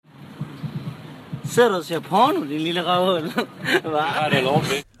Sidder du og ser porno, din lille røvhul? Ja, det er lov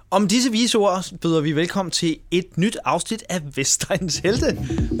til. Om disse vise ord byder vi velkommen til et nyt afsnit af Vestegns Helte.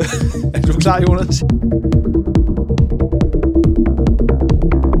 Er du klar, Jonas?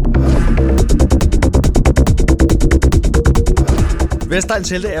 Vestegns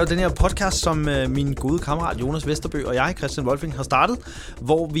Helte er jo den her podcast, som min gode kammerat Jonas Vesterbø og jeg, Christian Wolfing, har startet,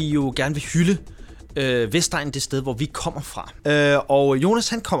 hvor vi jo gerne vil hylde Vestegn, det sted, hvor vi kommer fra. Og Jonas,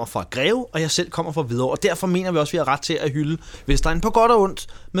 han kommer fra Greve, og jeg selv kommer fra Hvidovre, og derfor mener vi også, at vi har ret til at hylde Vestegn på godt og ondt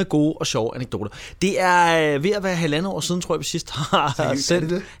med gode og sjove anekdoter. Det er ved at være 1,5 år siden, tror jeg, vi sidst har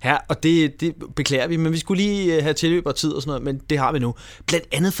sendt her, og det beklager vi, men vi skulle lige have tilløb og tid og sådan noget, men det har vi nu. Blandt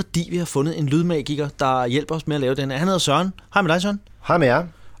andet fordi vi har fundet en lydmagiker, der hjælper os med at lave den her. Han hedder Søren. Hej med dig, Søren. Hej med jer.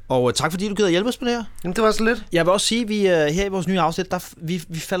 Og tak fordi du gider hjælpe os med det her. Jamen, det var så lidt. Jeg vil også sige, at vi her i vores nye afsnit,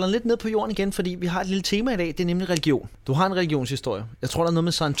 vi falder lidt ned på jorden igen, fordi vi har et lille tema i dag, det er nemlig religion. Du har en religionshistorie. Jeg tror, der er noget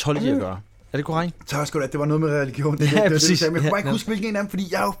med Scientology at gøre. Er det korrekt? Tak skal du have. Det var noget med religion. Ja, præcis. Jeg kan bare ikke huske, hvilken en af dem, fordi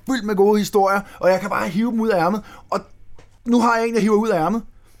jeg er jo fyldt med gode historier, og jeg kan bare hive dem ud af ærmet. Og nu har jeg en, jeg hiver ud af ærmet.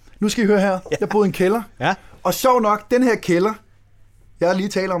 Nu skal I høre her. Jeg boede i en kælder. Ja. Og sjov nok, den her kælder, jeg har lige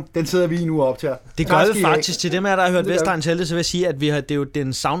talt om, den sidder vi nu op til. Det gør vi faktisk. Til dem af der har hørt Vestegns Helte, så vil jeg sige, at det er jo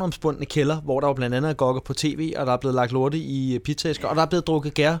den savnomspundne kælder, hvor der jo blandt andet er gokker på tv, og der er blevet lagt lorte i pizzaæsker, og der er blevet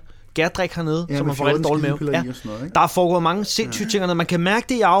drukket gærdrik hernede, så man får rigtig dårlig mave. Ja. Der er foregået mange sindssyge ting, man kan mærke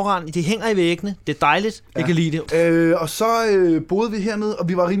det i afrend, det hænger i væggene, det er dejligt, jeg kan lide det. Og så boede vi hernede, og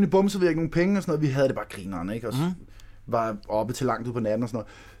vi var rimelig bumset, vi havde ikke nogen penge og sådan noget, vi havde det bare grinerne, ikke? Og var oppe til langt ud på natten og sådan noget.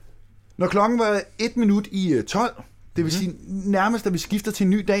 Når klokken var 1 minut i 12, det vil sige, nærmest da vi skifter til en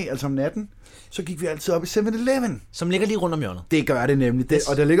ny dag, altså om natten, så gik vi altid op i 7-Eleven. Som ligger lige rundt om hjørnet. Det gør det nemlig.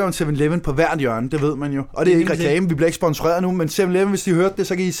 Og der ligger jo en 7-Eleven på hvert hjørne, det ved man jo. Og det er ikke reklame, vi bliver ikke sponsoreret nu, men 7-Eleven, hvis de hørte det,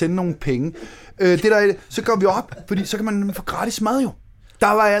 så kan I sende nogle penge. Så går vi op, fordi så kan man få gratis mad jo.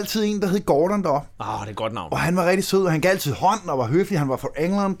 Der var altid en, der hed Gordon deroppe. Det er et godt navn. Og han var rigtig sød, og han gav altid hånd og var høflig. Han var fra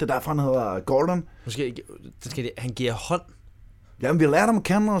England, det er derfor, han hedder Gordon. Han giver hånd. Jamen, vi lærte ham at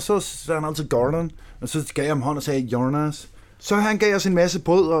kende, og så sagde han altid Gordon. Og så gav jeg ham hånd og sagde Jonas. Så han gav os en masse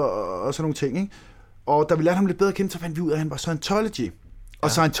brød og sådan nogle ting, ikke? Og da vi lærte ham lidt bedre at kende, så fandt vi ud af, at han var Scientology.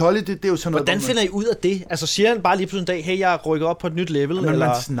 Og Scientology, det er jo sådan noget... Hvordan finder I ud af det? Altså siger han bare lige på en dag, hey, jeg rykker op på et nyt level, jamen,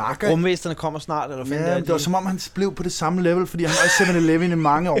 eller rumvæsenerne kommer snart, eller ja, det var som om, han blev på det samme level, fordi han var i 7-Eleven i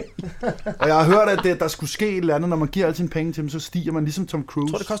mange år. Og jeg har hørt, at der skulle ske et eller andet, når man giver alle sine penge til dem, så stiger man ligesom Tom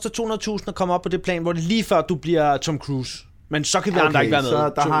Cruise. Jeg tror, det koster 200.000 at komme op på det plan, hvor det lige før du bliver Tom Cruise. Men så kan vi andre ikke være med.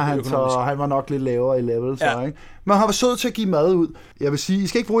 Så der har han var nok lidt lavere i level, så, ikke? Men han var sød til at give mad ud. Jeg vil sige, I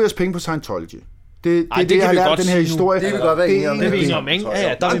skal ikke bruge jeres penge på Scientology. Det jeg har lært den her historie. Det kan godt være enige om. Det er vi enige om, ikke?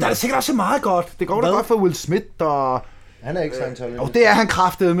 Ja, der er sikkert også meget godt. Det går da godt for Will Smith og... Han er ikke Scientology. Og det er han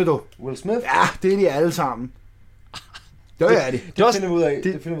kraftedeme med, du. Will Smith? Ja, det er de alle sammen. Det er det. Det finder vi ud af.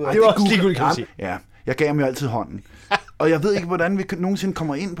 Det var også lige godt, kan man sige. Ja, jeg gav ham jo altid hånden. Og jeg ved ikke, hvordan vi nogensinde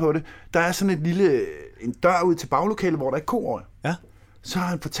kommer ind på det. Der er sådan en dør ud til baglokalet, hvor der er koøje. Ja. Så har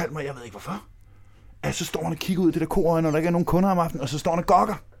han fortalt mig, jeg ved ikke hvorfor. At så står han og kigger ud i det der koøje, når der ikke er nogen kunder om aftenen, og så står han og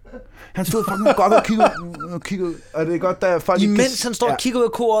gokker. Han stod fucking og gokker og kigger ud. Og det er godt, da folk imens han står og kigger ud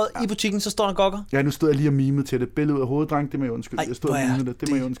af koret i butikken, så står han og gokker? Ja, nu stod jeg lige og mimede til det. Billede ud af hovedet, dreng, det må jeg undskylde. Jeg stod og mimede det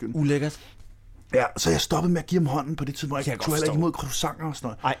må jeg undskylde. Ulækkert. Ja, så jeg stoppede med at give ham hånden på det tidspunkt. Jeg tog heller ikke imod croissanter og sådan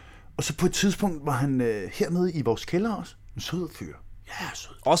noget. Nej. Og så på et tidspunkt var han hernede i vores kælder også. En sød fyr. Ja, sød.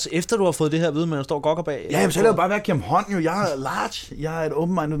 Også efter du har fået det her at vide, men han står og gokker bag? Ja, så er det jo bare ved at give ham hånd jo. Jeg er large. Jeg er et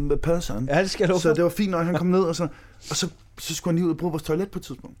open-minded person. Ja, det skal du. Så det var fint, når han kom ned, og så skulle han lige ud og bruge vores toilet på et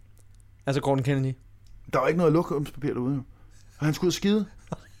tidspunkt. Altså Gordon Kennedy? Der var ikke noget lukkeumspapir derude jo. Og han skulle ud og skide.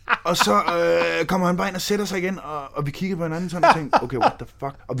 Og så kommer han bare ind og sætter sig igen, og vi kiggede på hinanden sådan og tænkte, okay, what the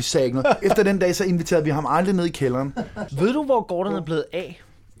fuck? Og vi sagde ikke noget. Efter den dag, så inviterede vi ham aldrig ned i kælderen. Ved du, hvor Gordon er blevet af?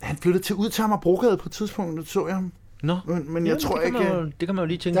 Han flyttede ud til Amagerbrogade på et tidspunkt, så jeg ham. Nå. Men jeg tror ikke... Det kan man jo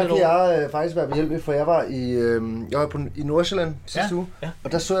lige tænke der lidt over. Der kan jeg faktisk være behjælpelig, for jeg var i Nordsjælland sidste uge,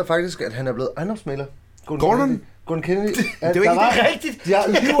 og der så jeg faktisk, at han er blevet ejendomsmægler. Gordon Kennedy. Det er jo ikke rigtigt. Jeg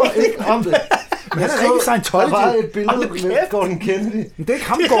lyver ikke om det. Men han er ikke Scientology. Der var et billede med Gordon Kennedy. Men det er ikke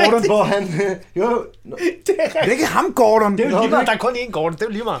ham, Gordon. Hvor han... Det er ikke ham, Gordon. Det er jo lige meget. Der er kun én Gordon. Det er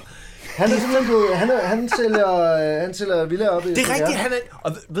jo lige meget. Han er simpelthen blevet... Han sælger villaer op i... Det er rigtigt. Han er...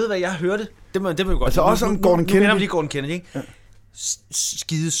 Og ved du hvad, jeg hørte? Det må vi godt. Altså også om Gordon Kennedy. Nu lige Gordon Kennedy, ikke? Ja.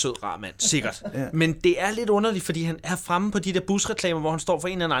 Skide sød, rar mand, sikkert. Ja. Men det er lidt underligt, fordi han er fremme på de der busreklamer, hvor han står for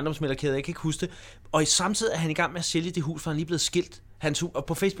en eller anden ejendomsmæglerkæde, jeg kan ikke huske det. Og i samtidig er han i gang med at sælge det hus, for han er lige blevet skilt. Og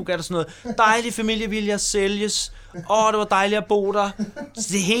på Facebook er der sådan noget, dejlig familie vil jeg sælges. Det var dejligt at bo der. Så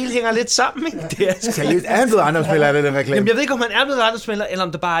det hele hænger lidt sammen, ikke? Det er Seriøst, er han blevet ejendomsmælder af den reklame? Jamen, jeg ved ikke, om han er blevet ejendomsmælder, eller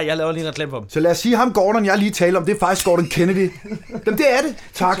om det bare er, jeg laver lige en reklame for ham. Så lad os sige, ham Gordon, jeg lige taler om, det er faktisk Gordon Kennedy. Jamen, det er det.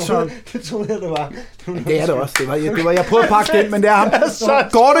 Tak, Søren. Det troede jeg, det var. Det er det også. Det var jeg prøvede at pakke den, men det er ham.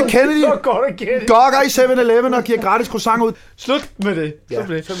 Gordon Kennedy. Gokker i 7-Eleven og giver gratis croissant ud. Slut med det. Ja,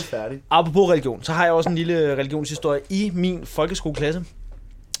 så er vi færdige. Apropos religion, så har jeg også en lille religionshistorie i min folkeskoleklasse.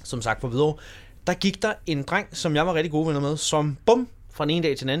 Som sagt på Hvidovre. Der gik der en dreng, som jeg var rigtig gode venner med, som fra den ene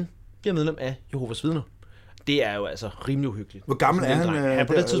dag til den anden bliver medlem af Jehovas Vidner. Det er jo altså rimelig uhyggeligt. Hvor gammel er han? Ja,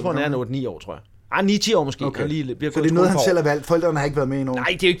 på det tidspunkt er han 8-9 år, tror jeg. 9-10 år måske. Okay. Så det er noget, han selv har valgt. Forældrene har ikke været med endnu. Nej,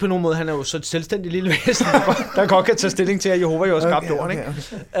 det er ikke på nogen måde. Han er jo så et selvstændigt lille væsen, der godt kan tage stilling til, at Jehova jo har skabt jorden. Ikke?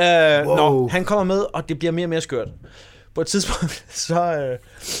 Wow. Han kommer med, og det bliver mere og mere skørt. På et tidspunkt, så...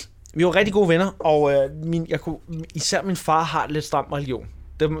 vi var rigtig gode venner, og især min far har lidt stram religion.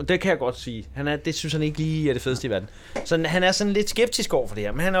 Det kan jeg godt sige. Det synes han ikke lige er det fedeste i verden. Så han er sådan lidt skeptisk over for det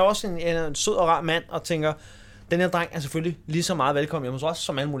her. Men han er også en sød og rar mand, og tænker, den her dreng er selvfølgelig lige så meget velkommen hjemme hos os,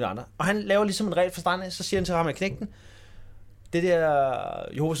 som alle mulige andre. Og han laver ligesom en regel forstand af, så siger han til ham af knægten, det der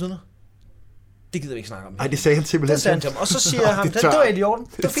Jehovas Vidner, det gider vi ikke snakke om. Nej, det sagde han simpelthen. Det sagde han til ham. Og så siger ham, det var i orden.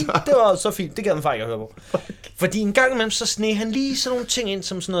 Det var fint. Det var så fint. Det gad han faktisk ikke at høre på. Fordi en gang imellem, så sneg han lige sådan nogle ting ind,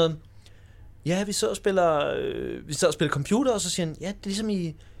 som sådan noget, ja, vi sidder og spiller computer, og så siger han, ja, det er ligesom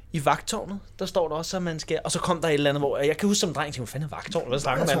i vagttårnet, der står der også, at man skal... Og så kom der et eller andet, hvor... Jeg kan huske som dreng, hvad fanden er vagttårnet? Hvad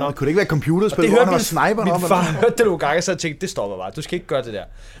snakker man om? Kunne det ikke være computerspil, hvor han var sniperen op? Min far hørte det nogle gange, så jeg tænkte, det stopper bare. Du skal ikke gøre det der.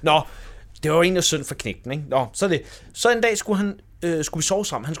 Nå, det var jo egentlig synd for knægten, ikke? Nå, så det. Så en dag skulle vi sove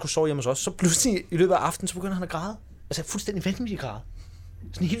sammen. Han skulle sove hjemme hos os. Så pludselig i løbet af aftenen, så begynder han at græde. Altså fuldstændig vanvittig græde.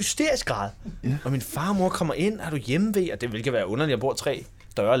 Sådan en helt hysterisk græd. Ja. Og min far og mor kommer ind, er du hjemme ved? Og det vil være underligt, jeg bor 3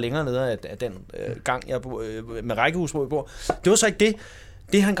 døre længere nede af den gang, jeg med rækkehus, hvor vi bor. Det var så ikke det.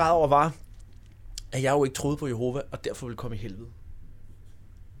 Det han græd over var, at jeg jo ikke troede på Jehova, og derfor ville komme i helvede.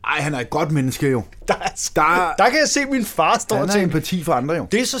 Ej, han er et godt menneske jo. Der kan jeg se min far stå og tænke. Han har empati for andre jo.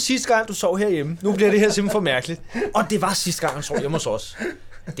 Det er så sidste gang, du sov herhjemme. Nu bliver det her simpelthen for mærkeligt. Og det var sidste gang, han sov hjemme hos os.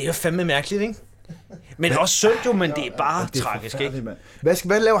 Det er jo fandme mærkeligt, ikke? Men også synd jo, men det er bare tragisk, ikke?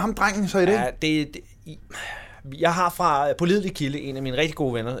 Hvad laver ham drengen så i det? Ja, jeg har fra pålidelig kilde, en af mine rigtig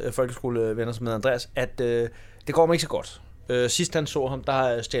gode venner, folkeskolevenner, som hedder Andreas, at det går mig ikke så godt. Sidst han så ham,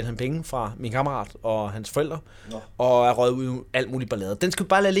 der stjal han penge fra min kammerat og hans forældre, og er røget ud alt muligt ballade. Den skal vi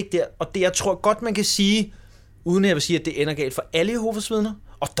bare lade ligge der, og det jeg tror godt, man kan sige, uden at jeg vil sige, at det ender galt for alle Jehovas Vidner,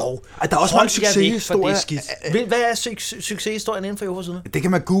 og dog. Der er også mange succeshistorier. Hvad er succeshistorien inden for Jehovas Vidner? Det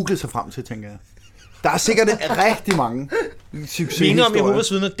kan man google sig frem til, tænker jeg. Der er sikkert rigtig mange succeshistorier. Meningen om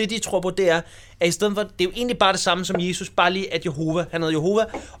Jehovas Vidner, det de tror på, det er, at i stedet for, det er jo egentlig bare det samme som Jesus, bare lige at Jehova, han hedder Jehova,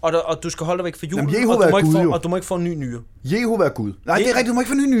 og du skal holde dig væk fra julen, og du må ikke få en ny nyre. Jehova er Gud. Nej, det er rigtigt, du må ikke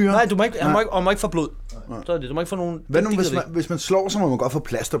få en ny nyre. Nej, du må ikke få blod. Så er det, du må ikke få nogen... Hvad nu, hvis man slår, så må man godt få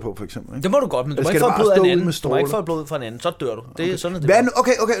plaster på, for eksempel, ikke? Det må du godt, men du må ikke få blod af en anden. Du må ikke få blod fra en anden, så dør du. Det er sådan, det er.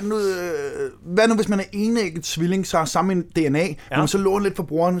 Hvad nu, hvis man er enægget tvilling, så har samme DNA, men man så låner lidt for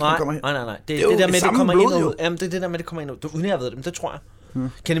broren, hvis man kommer hen? Nej. Det er det der med, det kommer ind og ud. Jamen, det er det der med, det kommer ind og ud. Uden jeg ved det, men det tror jeg.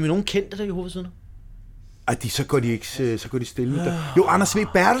 Kender vi nogen kendte der i Jehovas Vidner? Ej, så går de stille. Jo, Anders V.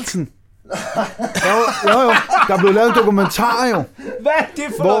 Bertelsen. Jo. Der blev lavet en dokumentar jo. Hvad er det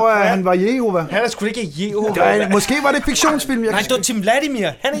for hvor han var Jehova. Han er sgu ikke Jehova. Måske var det et fiktionsfilm. Nej, det var Tim Vladimir.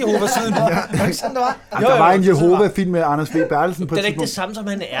 Han er Jehovas Vidner. Var ikke sådan, det var? Der var en Jehova-film med Anders V. Bertelsen på et tidspunkt. Det er ikke det samme, som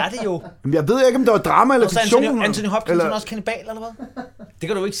han er det jo. Men jeg ved ikke, om det var drama eller fiktion. Anthony Hopkins er også kannibal, eller hvad? Det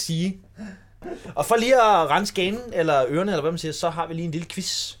kan du ikke sige. Og for lige at rense ganen, eller ørerne, eller hvad man siger, så har vi lige en lille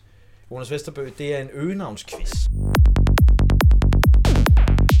quiz. Jonas Vesterbø, det er en øgenavnsquiz.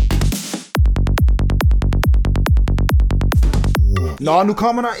 Nå, nu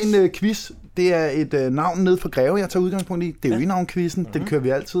kommer der en quiz. Det er et navn ned fra Greve, jeg tager udgangspunkt i. Det er øgenavn-quizzen, den kører vi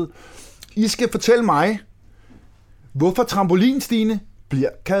altid. I skal fortælle mig, hvorfor Trampolinstine bliver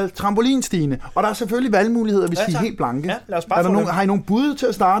kaldt Trampolinstine. Og der er selvfølgelig valgmuligheder, hvis I er helt blanke. Ja, lad os bare har I nogen bud til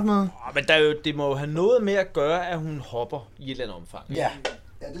at starte med? Men det må jo have noget med at gøre, at hun hopper i et eller andet omfang. Ja,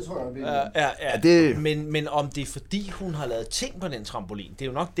 det tror jeg. Det... Men om det er fordi, hun har lavet ting på den trampolin, det er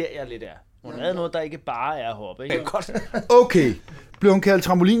jo nok der, jeg lidt er. Hun har lavet noget, der ikke bare er at hoppe. Ikke? Godt. Okay. Blev hun kaldt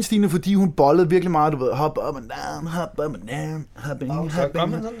Trampolinstine, fordi hun bollede virkelig meget, du ved, hop up and down, hop up and down, hop and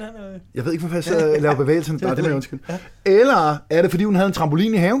down. Jeg ved ikke, hvorfor jeg laver bevægelsen, bare det med undskyld. Eller er det, fordi hun havde en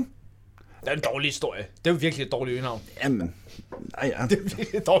trampolin i haven? Det er en dårlig historie. Det er jo virkelig et dårligt øgenavn. Jamen, Nej, ja. Det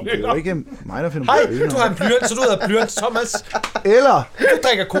er dårligt. Det er jo ikke mig, der finder Hej, på øl. du har en blyant, så du hedder blyant Thomas. Eller... Du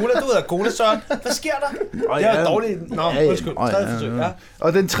drikker cola, du hedder Cola Søren. Hvad sker der? Det er dårligt. Nå, undskyld. Tredje forsøg, ja.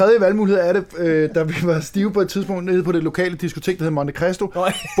 Og den tredje valgmulighed er det, da vi var stive på et tidspunkt nede på det lokale diskotek, der hed Monte Cristo.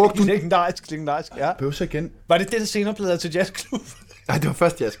 Brugte du... Legendarisk, ja. Bøvse igen. Var det der senere blev til jazzklub? Nej, det var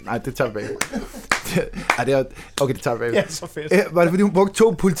først jazz. Nej, det tager vi bag. Okay, det tager vi bag. Ja, så fedt. Var det fordi, hun brugte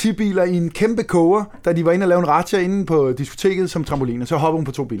 2 politibiler i en kæmpe koger, da de var inde og lave en razzia inde på diskoteket som trampoliner. Så hoppede hun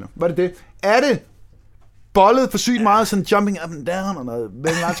på 2 biler. Var det det? Er det bollet for sygt meget, sådan jumping up and down og noget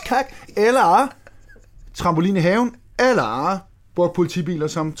large kak? Eller trampolin i haven? Eller brugte politibiler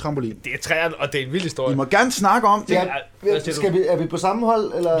som trampolin? Det er træerne, og det er en vild historie. I må gerne snakke om det. Er vi på samme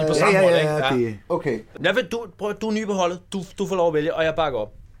hold? Eller? Vi er på samme hold, ikke? Ja, det... Okay. Du er ny på holdet. Du får lov at vælge, og jeg bakker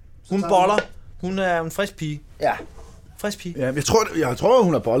op. Hun boller. Hun er en frisk pige. Ja. Frisk pige. Ja, jeg tror,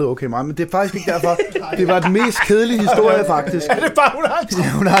 hun har bollet okay meget, men det er faktisk ikke derfor. Det var den mest kedelige historie, faktisk. Er det bare,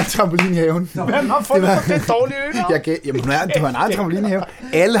 hun har en trampolin i haven. Hvem har fundet på den dårlige øl? Jamen, det var en egen trampolin i haven.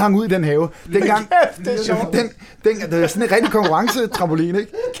 Alle hang ud i den have. Dengang, det er sjovt. Det var sådan en rigtig konkurrencetrampolin,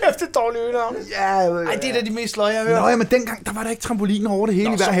 ikke? Kæft, det er dårlige øl. Ja, ej, det er da de mest løje, jeg hører. Nå, ja, men dengang, der var der ikke trampolin over det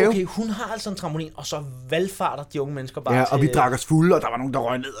hele i hver have. Okay, hun har altså en trampolin, og så valgfarter de unge mennesker bare og vi drak os fulde, og der var nogen, der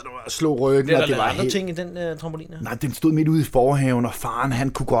røg ned, og der slog ryggen. Og det var andre ting i den trampolin her? Nej, den stod midt ude i forhaven, og faren, han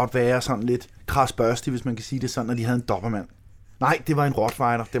kunne godt være sådan lidt krasbørstig, hvis man kan sige det sådan, når de havde en doppermand. Nej, det var en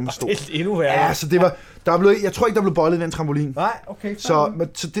rottweiler, den var stor. Det er endnu værre. Ja, så det var, jeg tror ikke, der blev bollet i den trampolin. Nej, okay. Så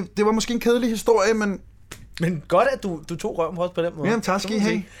det var måske en kedelig historie, men... Men godt, at du tog røven på os på den måde. Jamen, tak skal I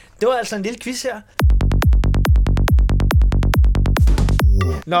have. Det var altså en lille quiz her.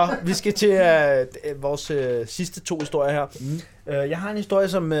 Nå, vi skal til vores sidste 2 historier her. Jeg har en historie,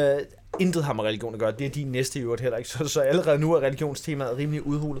 som intet har med religion at gøre. Det er din næste i øvrigt heller ikke. Så allerede nu er religionstemaet rimelig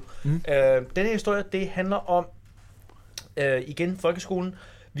udhulet. Denne historie, det handler om, igen, folkeskolen.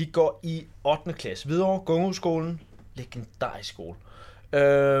 Vi går i 8. klasse. Hvidovre, Gungeskolen. Legendarisk skole.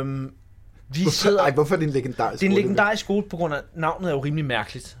 Hvorfor er det en legendarisk skole? Det er en legendarisk skole, på grund af navnet er jo rimelig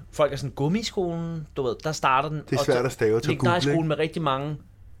mærkeligt. Folk er sådan, gummiskolen, du ved, der starter den. Det er svært at stave til at google, legendarisk skole med rigtig mange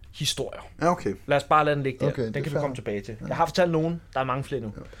historier. Ja, okay. Lad os bare lade den ligge der. Okay, den kan vi komme tilbage til. Ja. Jeg har fortalt nogen, der er mange flere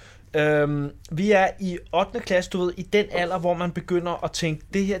nu. Ja. Vi er i 8. klasse, du ved, i den alder, hvor man begynder at tænke,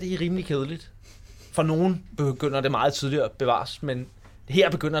 det her det er rimelig kedeligt. For nogen begynder det meget tidligere at bevares, men her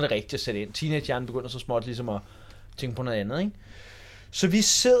begynder det rigtigt at sætte ind. Teenagehjernen begynder så småt ligesom at tænke på noget andet, ikke? Så vi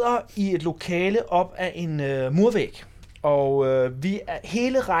sidder i et lokale op af en murvæg, og vi er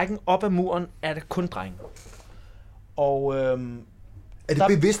hele rækken op ad muren, er det kun drenge. Og er det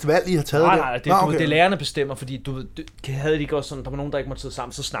bevidst valg, I har taget det? Nej, det er lærerne bestemmer, fordi du havde de ikke også sådan, der var nogen, der ikke måtte sidde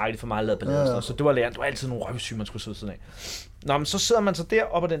sammen, så snakkede de for meget, lavede ballade, så det var læreren, det var altid nogle røvsyge, man skulle sidde sådan af. Nå, men så sidder man så der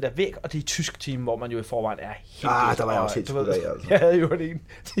op ad den der væg, og det er i tysk time, hvor man jo i forvejen er helt... der var jeg også helt skudt af, altså. Jeg havde jo en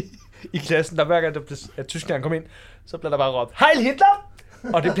i klassen, der hver gang at tysklæren kom ind, så blev der bare råbt, Heil Hitler!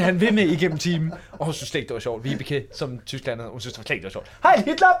 Og det blev han ved med igennem timen. Og hun synes ikke, det var sjovt. Vibeke, som tysklærer, hun synes ikke, det var sjovt. Heil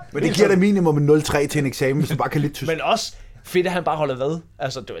Hitler! Men det giver da minimum 0,3 til en eksamen, hvis du bare kan lidt tysk. Men også fedt, at han bare holder ved.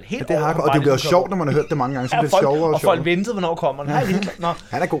 Altså, det var et helt det har, og det bliver sjovt, når man har hørt det mange gange, så bliver det sjovere og sjovere. Og folk ventede, hvornår kommer han. Heil Hitler! Nå.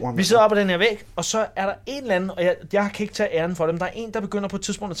 Han er god. Vi sidder op ad den her væg, og så er der en eller anden, og jeg kan ikke tage æren for dem. Der er en, der begynder på et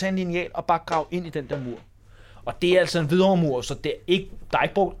tidspunkt at tage en lineal og bare grave ind i den der mur. Og det er altså en Hvidovre-mur, så der er ikke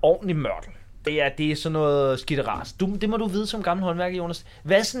brugt ordentlig mørtel. Det er sådan noget skitteras. Det må du vide som gammel håndværker, Jonas.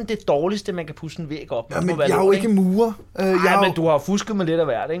 Hvad er sådan det dårligste, man kan pusse en væg op? Ja, men jeg har jo ikke murer. Men du har fusket med lidt af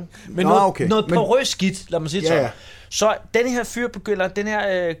hvert, ikke? Men noget porøs skidt, lad mig sige sådan. Så den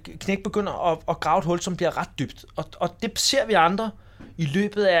her knæk begynder at grave et hul, som bliver ret dybt. Og det ser vi andre i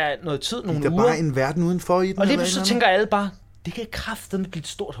løbet af noget tid, nogle uger. Der er bare en verden udenfor i den. Og lige så tænker alle bare, det kan kraftedeme blive et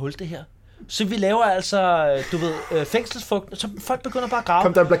stort hul, det her. Så vi laver altså, du ved, fængselsfugt, så folk begynder bare at grave.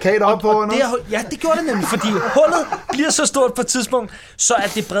 Kom der en plakat op på? Ja, det gjorde det nemlig, fordi hullet bliver så stort på et tidspunkt, så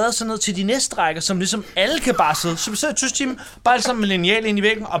at det breder sig ned til de næste rækker, som ligesom alle kan bare sidde. Så vi sidder i tysk time, bare alle sammen med lineal ind i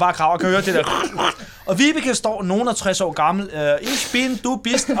væggen, og bare graver og kan høre det der. Og Vibeke står nogen af 60 år gammel, ich bin, du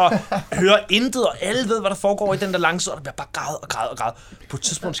bist, og hører intet, og alle ved, hvad der foregår i den der lange side, og der bliver bare gravet. På et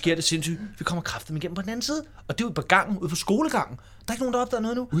tidspunkt sker det sindssygt. Vi kommer kraftigt igennem på den anden side, og det er ude på gangen, ude på skolegangen. Der er ikke nogen, der opdager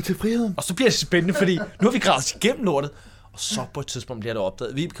noget nu. Ude til friheden. Og så bliver det spændende, fordi nu har vi gravet igennem lortet. Og så på et tidspunkt bliver det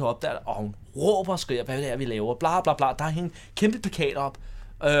opdaget. Vibeke opdager det, og hun råber og skriger, hvad det er, vi laver. Bla bla bla. Der er hængt kæmpe plakater op.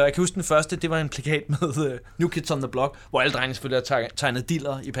 Jeg kan huske den første, det var en plakat med New Kids on the Block, hvor alle drengene selvfølgelig har tegnet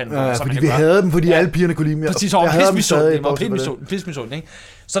diller i panden. Ja, fordi vi havde dem, fordi alle pigerne kunne lide dem. Præcis, pismisund, ikke?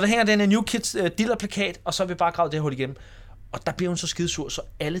 Så der hænger den her New Kids diller-plakat, og så har vi bare gravet det her hul igennem. Og der bliver hun så skidesur, så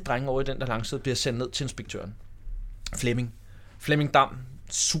alle drenge over i den der langside bliver sendt ned til inspektøren. Flemming Dam,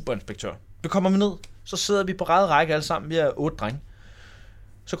 superinspektør. Vi kommer ned, så sidder vi på ræde række alle sammen. Vi er 8 drenge.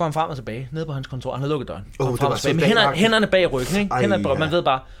 Så går han frem og tilbage, nede på hans kontor. Han har lukket døren. Med hænderne bag ryggen, ikke? Hænderne bag, man ved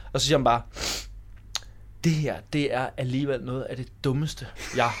bare. Og så siger han bare, det her, det er alligevel noget af det dummeste,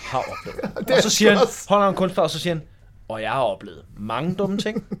 jeg har oplevet. Og så siger han, holder han kunstner, og så siger han, og jeg har oplevet mange dumme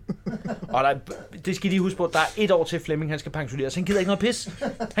ting. Og det skal I lige huske på, der er 1 år til Flemming, han skal pensioneres. Han gider ikke noget pis.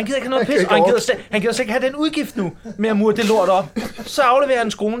 Han gider ikke noget pis, og han gider ikke have den udgift nu, med at mure det lort op. Så afleverer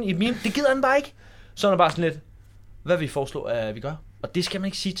han skolen i min. Det gider han bare ikke. Så er han bare sådan lidt, hvad vi foreslår, at vi gør. Og det skal man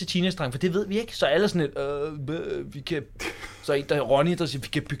ikke sige til teenage-drenge, for det ved vi ikke. Så alle er sådan lidt, vi kan... Så en der Ronny, der siger, vi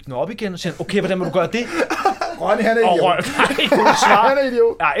kan bygge den op igen. Og siger, okay, hvordan må du gøre det? Ronny, han er idiot. Der er ikke nogen svar. Han er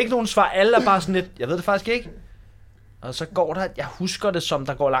idiot. Der er ikke nogen svar. Alle er bare sådan lidt, jeg ved det faktisk ikke. Og så går der, jeg husker det som,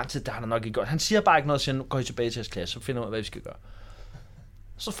 der går lang tid, det har han nok ikke gjort. Han siger bare ikke noget, og siger, nu går I tilbage til jeres klasse, så finder ud af, hvad vi skal gøre.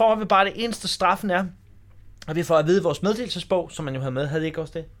 Så får vi bare det eneste straffen er, at vi får at vide vores meddelelsesbog, som man jo havde med, havde I ikke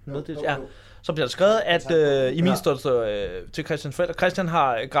også det? Ja. Så bliver der skrevet, at i min står til Christians forældre, Christian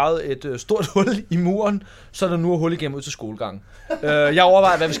har gravet et stort hul i muren, så der nu er hul igennem ud til skolegangen. Jeg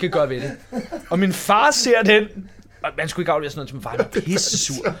overvejer, hvad vi skal gøre ved det. Og min far ser den, og man skulle ikke aflevere sådan noget til min far, han er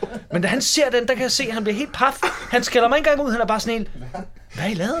pissesur. Men da han ser den, der kan jeg se, at han bliver helt paf. Han skælder mig ikke engang ud, han er bare sådan en, hvad har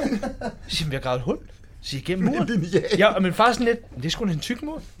I lavet? Jeg siger, vi har gravet et hul. Så siger, gennem muren. Ja, og min far er sådan lidt, det er sgu en tyk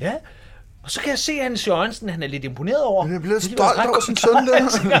mur. Ja. Og så kan jeg se, at hans Jørgensen, han er lidt imponeret over. Han er blevet stolt over sin søn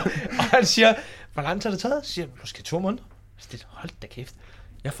der. Og han siger, hvor langt har det taget? Så siger jeg, måske 2 måneder. Så det, hold da kæft.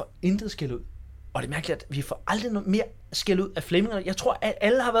 Jeg får intet skæld ud. Og det er mærkeligt, at vi får aldrig noget mere skæld ud af Flemming. Jeg tror, at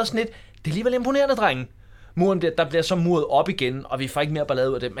alle har været sådan lidt, det er alligevel imponerende, drenge. Muren der bliver så muret op igen, og vi får ikke mere ballade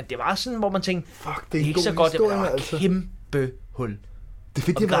ud af det. Men det var sådan, hvor man tænkte, fuck, det er ikke så godt. Det var altså. Kæmpe hul. Det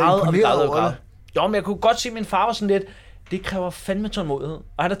fik de været imponeret over det. Jo, men jeg kunne godt se, at min far var sådan lidt, det kræver fandme tålmodighed.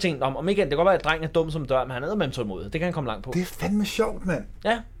 Og han har tænkt, om ikke det kan godt være, at drengen er dum som dør, men han er med tålmodighed. Det kan han komme langt på. Det er fandme sjovt, mand.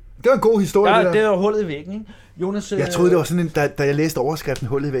 Ja. Det var en god historie, det der. Det var hullet i væggen, ikke? Jonas, jeg troede, det var sådan en, da jeg læste overskriften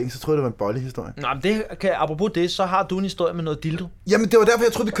hullet i væggen, så troede jeg, det var en bollehistorie. Nej, men det kan, apropos det, så har du en historie med noget dildo. Jamen, det var derfor,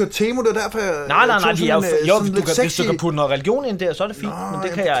 jeg troede, vi kørte Temo, det var derfor, jeg... Nej, de er jo, hvis du kan putte noget religion ind der, så er det fint, men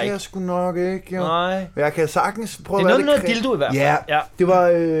det kan jeg ikke. det kan jeg sgu nok ikke, jo. Nej. Men jeg kan sagtens prøve at være lidt... Det er noget dildo i hvert fald. Ja, det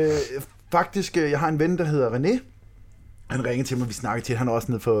var faktisk, jeg har en ven, der hedder René. Han ringede til mig, vi snakkede til, han er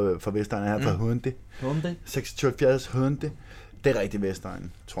også nede for Vestegnen, han er fra Hunde. 76 Hunde. Det er rigtig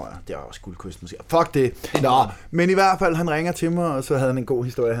Vestegnen, tror jeg. Det er også Guldkysten måske. Fuck det. Nå, men i hvert fald, han ringer til mig, og så havde han en god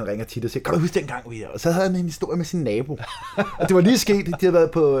historie. Han ringer tit og siger, kan du huske dengang, vi er? Og så havde han en historie med sin nabo. Og det var lige sket,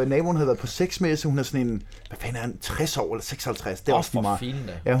 naboen havde været på sexmesse, hun er sådan en, hvad fanden er han, 60 år eller 56? Det er også lige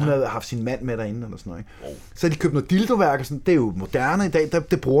meget. Ja, hun havde haft sin mand med derinde, eller sådan noget. Ikke? Så de købte noget dildoværk, og sådan, det er jo moderne i dag,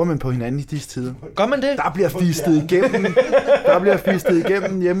 det bruger man på hinanden i disse tider. Gør man det? Der bliver fistet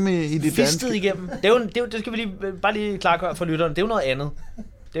igennem. Hjemme i det danske. Fistet igennem? Det skal vi lige, bare lige klargøre for lytterne. Det er jo noget andet. Det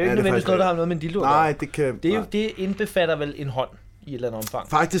er jo ikke nødvendigvis noget, der har noget med en dildo. Nej, det kan... Det indbefatter vel en hånd i et eller andet omfang.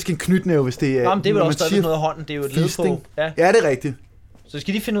 Faktisk en knytnæve, hvis det er... Nå, men det er vel også stadig noget af hånden. Det er jo et led på. Ja, det er rigtigt. Så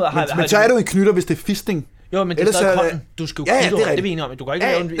skal de finde ud af... Men så er det jo en knytter, hvis det er fisting. Jo, men det er stadig hånden. Du skal jo knytte hånden. Det er vi enige om. Du kan ikke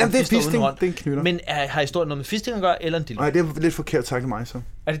lave en fisting uden hånd. Det er en knytter. Men har historien noget med fisting at gøre, eller en dildo? Nej, det er lidt forkert sagt af mig, så.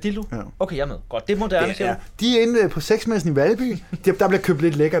 Er det dildo? Ja. Okay, jeg er med. Godt, det er moderne, siger du. De er inde på sexmessen i Valby. Der bliver købt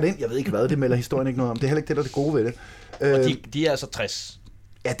lidt lækkert ind. Jeg ved ikke hvad, det melder historien ikke noget om. Det er heller ikke det, der er det gode ved det. Og de er altså 60.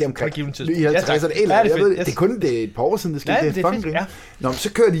 Ja, det er omkring i 50'erne. Det er kun et par år siden, det skete. Ja, det er fucking ja. Nå,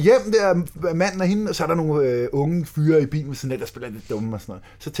 så kører de hjem der, manden og hende, og så er der nogle unge fyre i bilen, sådan der spiller lidt dumme og sådan noget.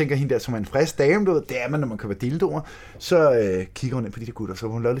 Så tænker hende der, som er en frisk dame, du ved, det er man, når man køber dildoer. Så kigger hun ind på de der gutter, så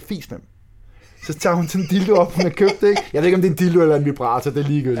hun laver lidt fis med dem. Så tager hun sådan en dildo op, hun har købt det, ikke? Jeg ved ikke, om det er en dildo eller en vibrator, det er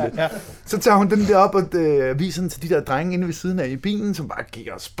ligegyldigt. Ja. Så tager hun den der op og viser den til de der drenge inde ved siden af i bilen, som bare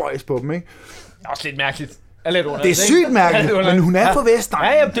kigger og spøjs på dem, ikke? Det er også lidt mærkeligt. Det er sygt mærkeligt, men hun er på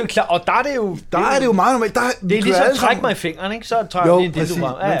Vestegnen. Ja, det er klart, og der er det jo... Der er det jo meget normalt. Det er ligesom at trække mig i fingeren, ikke? Så trækker jeg lige en dildo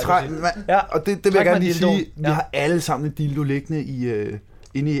frem. Ja, og det vil jeg gerne lige sige, vi har alle sammen en dildo liggende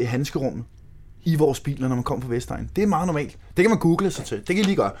inde i handskerummet i vores biler, når man kommer på Vestegnen. Det er meget normalt. Det kan man google sig til. Det kan I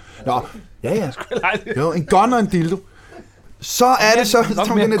lige gøre. Nå, ja. Jo, en gun og en dildo. Så er det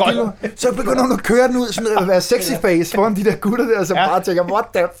så begynder hun at køre den ud, sådan at være sexy face foran de der gutter der, som bare tænker, what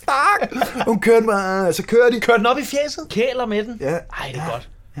the fuck? Hun kører den bare, så kører de. Kører den op i fjeset? Kæler med den? Ja. Ej, det er godt.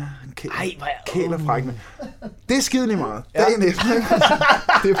 Ja, en kæler fræk med. Det er skidelig meget. Dagen efter,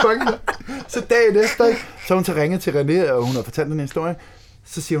 det er fucking. Så dagen efter, så hun så ringet til René, og hun har fortalt den historie,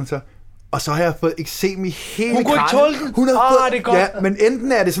 så siger hun så, og så har jeg fået eksem i hele hun kunne ikke tåle den? Hun har fået, det er godt. Ja, men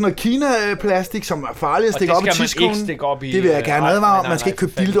enten er det sådan noget Kina-plastik, som er farligt at stikke op i tidskolen. Det vil jeg gerne advare om. Man skal ikke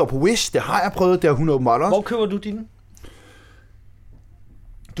købe dildoer på Wish. Det har jeg prøvet. Det har hun åbenbart også. Hvor køber du dine?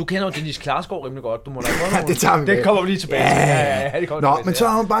 Du kender jo Dennis Klarskov rimelig godt. Du må da prøve det tager vi med. Det kommer vi lige tilbage til. Ja, det kommer men så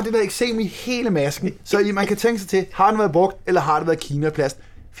har hun bare det der eksem i hele masken. Så man kan tænke sig til, har den været brugt, eller har det været Kina-plast?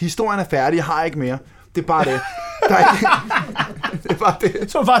 Historien er færdig, jeg har ikke mere. Det er bare det. Det er bare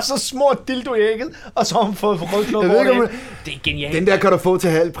det. Så var så små dildo i ægget, og så har hun fået rødklub over det. Det er genialt. Den der kan du få til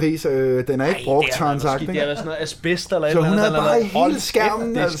halv pris. Den er ikke brugt, har han sagt. Det er sådan noget asbest eller et så eller andet. Så hun er bare i hele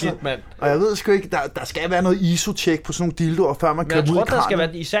skærmen. Det er skidt, mand. Og jeg ved sgu ikke, der skal være noget ISO-tjek på sådan nogle dildoer, før man kan ud i kranen. Der skal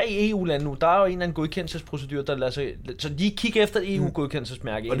være, især i EU-land nu, der er jo en eller anden godkendelsesprocedur, der lader sig... Så de kigger efter et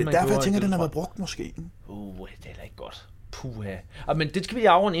EU-godkendelsesmærke. Og det er derfor, jeg tænker, at den har været brugt måske. Det er heller ikke godt. Puha. Men det skal vi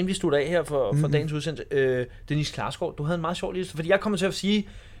afrunde, inden vi slutter af her for dagens udsendelse. Dennis Klarskov, du havde en meget sjov liste, fordi jeg kommer til at sige,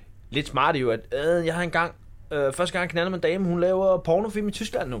 lidt smart jo, at jeg har engang, første gang knaldet med en dame, hun laver pornofilm i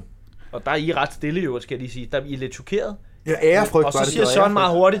Tyskland nu. Og der er I ret stille jo, skal jeg lige sige. Der er I lidt chokeret. Ja, ærefrygt. Og så siger Søren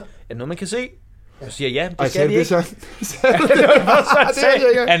meget hurtigt, er noget man kan se? Så siger ja, det skal vi ikke.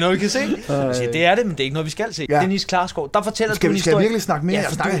 Er noget, vi kan se? Så siger, det er det, men det er ikke noget, vi skal se. Ja. Dennis Klarskov, der fortæller du en historie. Skal vi virkelig snakke mere?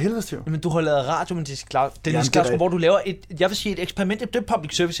 Jeg snakker helvede til. Men du har lavet radio med Dennis Klarskov, hvor du laver jeg vil sige et eksperiment, det er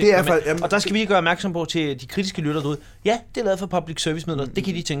public service eksperiment. Og der skal vi gøre opmærksom på til de kritiske lytter derude. Ja, det er lavet for public service midler. Det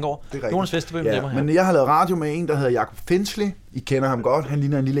kan de tænke over. Jonas Vesterbø med her. Men jeg har lavet radio med en, der hedder Jakob Finsley. I kender ham godt. Han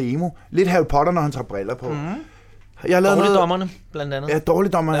ligner en lille emo. Lidt Harry Potter, når han tager briller på. Dårligdommerne, blandt andet. Ja,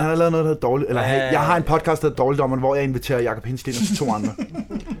 Dårligdommerne. Han har lavet noget, der hedder Dårlig... Eller, jeg har en podcast, der hedder Dårligdommerne, hvor jeg inviterer Jakob Hinsley og 2 andre.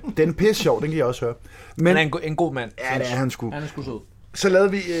 Den er pisse sjov, den kan jeg også høre. Men han er en god mand. Ja, det er han sgu. Han er sgu sød. Så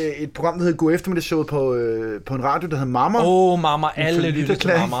lavede vi et program, der hedder God Eftermiddagsshowet på en radio, der hedder Mamma. Mamma. Alle lytter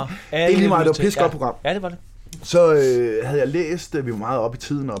til Mamma. Det er lige meget, det var et pisse godt program. Ja, det var det. Så havde jeg læst, vi var meget oppe i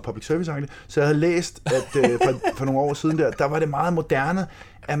tiden og public service egentlig, så jeg havde læst, at for nogle år siden der var det meget moderne,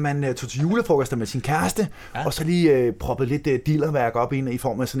 at man tog til julefrokoster med sin kæreste, og så lige proppede lidt dillerværk op i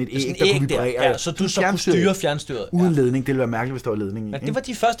form af sådan et æg, der kunne vibrere. Ja, så du så kunne styre fjernstyret. Uden ledning, det ville være mærkeligt, hvis der var ledning i. Ja, det var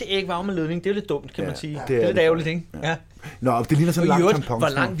de første æg, var med ledning. Det er jo lidt dumt, kan man sige. Det er lidt ærgerligt, ikke? Ja. Nå, det ligner sådan en lang tampon. Hvor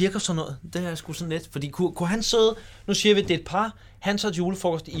langt virker sådan noget? Det er sgu sådan lidt. Fordi kunne han sidde, nu siger vi, det er et par, han tager til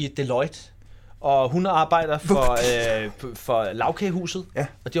julefrokost i Deloitte, og hun arbejder for lavkagehuset,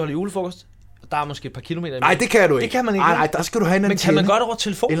 og de holder julefrokost. Der er måske et par kilometer imellem. Nej, det kan du ikke. Det kan man ikke. Nej, der skal du have en antenne. Men kan man godt over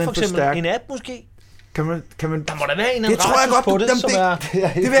telefon, for eksempel? En app måske? Kan man... Der må der være en det tror jeg godt, på det, som er...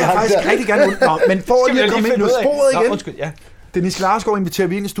 Det vil jeg faktisk rigtig gerne... Nå, men for lige at komme ind på sporet igen. Undskyld, ja. Dennis Klarskov inviterer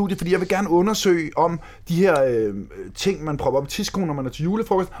vi ind i studiet, fordi jeg vil gerne undersøge om de her ting, man propper op i tidskolen, når man er til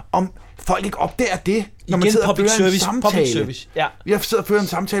julefrokost, om folk ikke opdager det, når man sidder og fører en samtale. Ja. Jeg sidder og fører en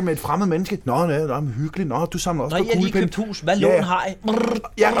samtale med et fremmed menneske. Nå, hyggeligt. Nå, du samler også på kuglepen. Nå, jeg lige købt hus. Hvad lån har I?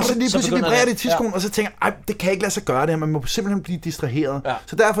 Ja, og så lige pludselig vibrerer det i tidskolen, og så tænker jeg, det kan ikke lade sig gøre det her. Man må simpelthen blive distraheret. Ja.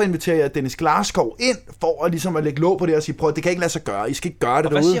 Så derfor inviterer jeg Dennis Klarskov ind, for at, ligesom at lægge låg på det og sige, prøv, det kan ikke lade sig gøre. I skal ikke gøre det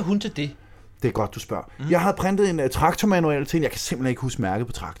derude. Og hvad siger hun til det? Det er godt, du spørger. Jeg havde printet en traktormanual til en. Jeg kan simpelthen ikke huske mærket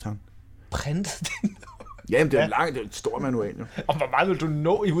på traktoren. Printet den? Jamen, det er langt, det er en stor manual. Jo. Og hvor meget vil du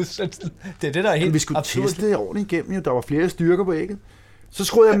nå i udsendelsen? Det er det, der er helt vi skulle absurd. Teste det ordentligt igennem, jo. Der var flere styrker på ægget. Så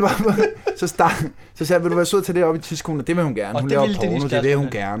skruede jeg den op, så sagde jeg, vil du være sød til det op i tidskolen? Det vil hun gerne. Hun laver porno, det er det, hun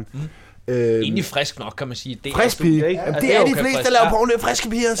gerne. Egentlig frisk nok, kan man sige. Frisk pige. Det er de fleste, der laver porno, det er friske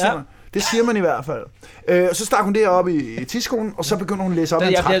piger, siger man. Det siger man i hvert fald. Så stak hun deroppe i tidskolen, og så begynder hun at læse op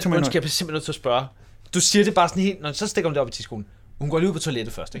en traktormanual. Jeg bliver simpelthen nødt til at spørge. Du siger det bare sådan helt, så stikker hun det op i tidskolen. Hun går lige ud på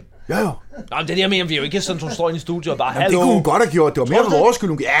toilettet først, ikke? Jo. Nå, det er det, jeg mener. Vi er jo ikke sådan, hun står inde i studiet og bare, hallo. Det kunne hun godt have gjort. Det var mere for vores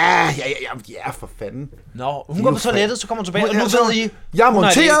skyld. Ja, for fanden. Nå, hun går på toilettet, så kommer hun tilbage, og nu ved I... Jeg er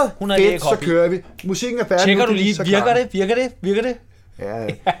monteret. Fedt, så kører vi. Musikken er færdig. Tjekker du lige, virker det? Ja.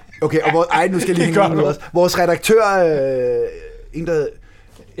 Okay, og nu skal jeg lige hænge ud også. Vores redaktør, en der...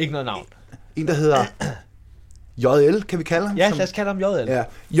 Ikke noget navn. En, der hedder... JL, kan vi kalde ham? Ja, lad os kalde ham JL. Ja.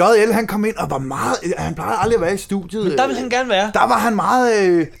 JL, han kom ind og var meget... Han plejede aldrig at være i studiet. Men der ville han gerne være. Der var han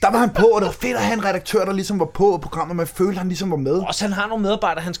meget... Der var han på, og det var fedt at have en redaktør, der ligesom var på programmet. Man følte, han ligesom var med. Også han har nogle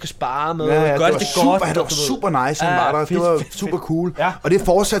medarbejdere, han skal spare med. Ja, gør det godt. Det var super nice, han var der. Det var super cool. Ja. Og det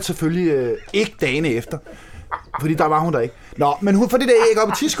fortsatte selvfølgelig ikke dagene efter. Fordi der var hun der ikke. Nå, men hun får det der æg op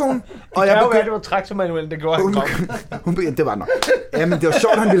i tidskolen. Og jeg begyndte... Det var traktormanualen, det gjorde han. Det var nok. Ja, men det var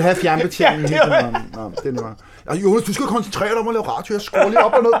sjovt, han ville have fjernbetjeningen. Det var. Altså, Jonas, du skal koncentrere dig om at lave radio. Jeg skruer lige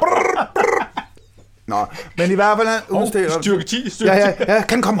op og ned. Nå, men i hvert fald... Styrke 10. Ja. Kan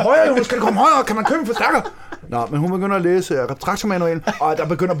den komme højere, Jonas? Kan den komme højere? Kan man købe en forstærker? Nå, men hun begynder at læse traktormanualen, og der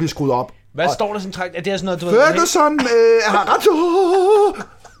begynder at blive skruet op. Hvad står der sådan træk? Er det sådan noget, du Ferguson har ret.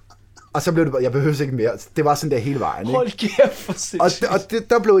 Og så blev det bare, jeg behøver ikke mere. Det var sådan der hele vejen, ikke? Hold kæft for sindssygt. Og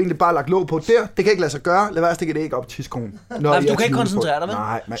der blev egentlig bare lagt låg på der. Det kan ikke lade sig gøre. Lad være at stikke et æg op i tidskolen. Nej, du kan ikke koncentrere dig, vel?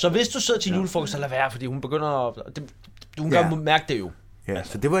 Nej. Så hvis du sidder til en julefrokost, så lad være, fordi hun begynder at... Hun kan mærke det jo. Ja,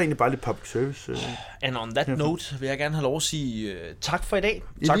 så det var egentlig bare lidt public service. And on that note vil jeg gerne have lov at sige tak for i dag.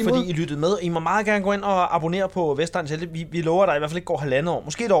 I Tak lige fordi måde. I lyttede med. I må meget gerne gå ind og abonnere på Vestegnens Helte. Vi lover dig i hvert fald ikke går 1,5 år.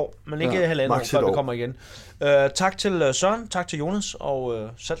 Måske 1 år, men ikke 1,5 år, maks før et vi år. kommer igen. Tak til Søren, tak til Jonas, og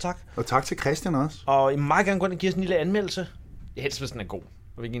selv tak. Og tak til Christian også. Og I må meget gerne gå ind og give os en lille anmeldelse. Helst hvis den er god.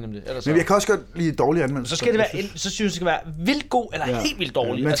 Er vi ikke enige om det? Ellers Men jeg kan også godt lide dårlige anmeldelser. så skal det være, så synes jeg, det skal være vildt god eller helt vildt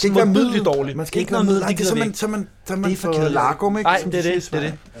dårlig. Man skal ikke være modbydeligt dårlig. Man skal ikke noget være middeligt, det gider vi ikke. så man Det er for får kedeligt. largum, ikke? Nej, Som det er de det. siger i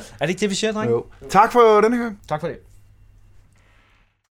Er det ikke det, vi siger, drenge? Jo. Tak for denne gang. Tak for det.